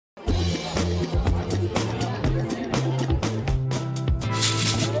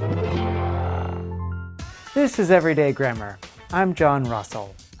This is Everyday Grammar. I'm John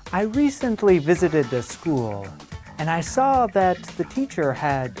Russell. I recently visited a school, and I saw that the teacher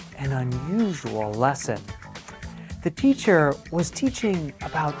had an unusual lesson. The teacher was teaching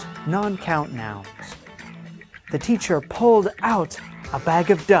about non-count nouns. The teacher pulled out a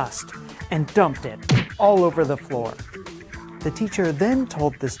bag of dust and dumped it all over the floor. The teacher then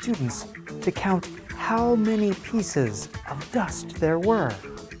told the students to count how many pieces of dust there were.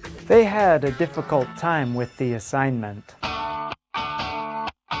 They had a difficult time with the assignment.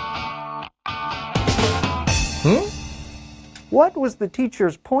 What was the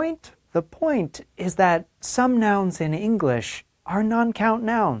teacher's point? The point is that some nouns in English are non-count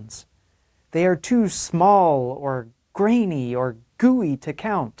nouns. They are too small or grainy or gooey to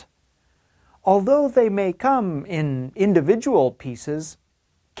count. Although they may come in individual pieces,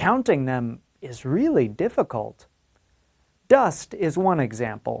 counting them is really difficult. Dust is one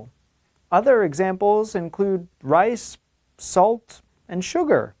example. Other examples include rice, salt, and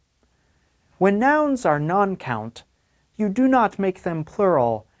sugar. When nouns are non-count, you do not make them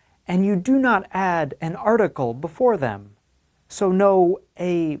plural, and you do not add an article before them. So no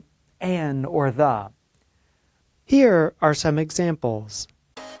a, an, or the. Here are some examples.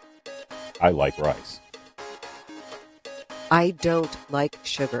 I like rice. I don't like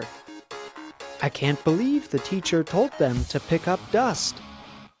sugar. I can't believe the teacher told them to pick up dust.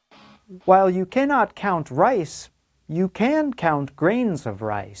 While you cannot count rice, you can count grains of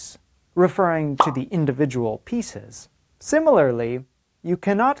rice, referring to the individual pieces. Similarly, you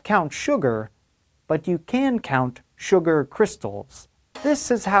cannot count sugar, but you can count sugar crystals. This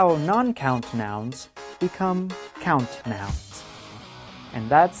is how non-count nouns become count nouns. And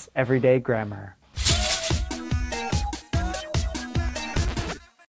that's Everyday Grammar.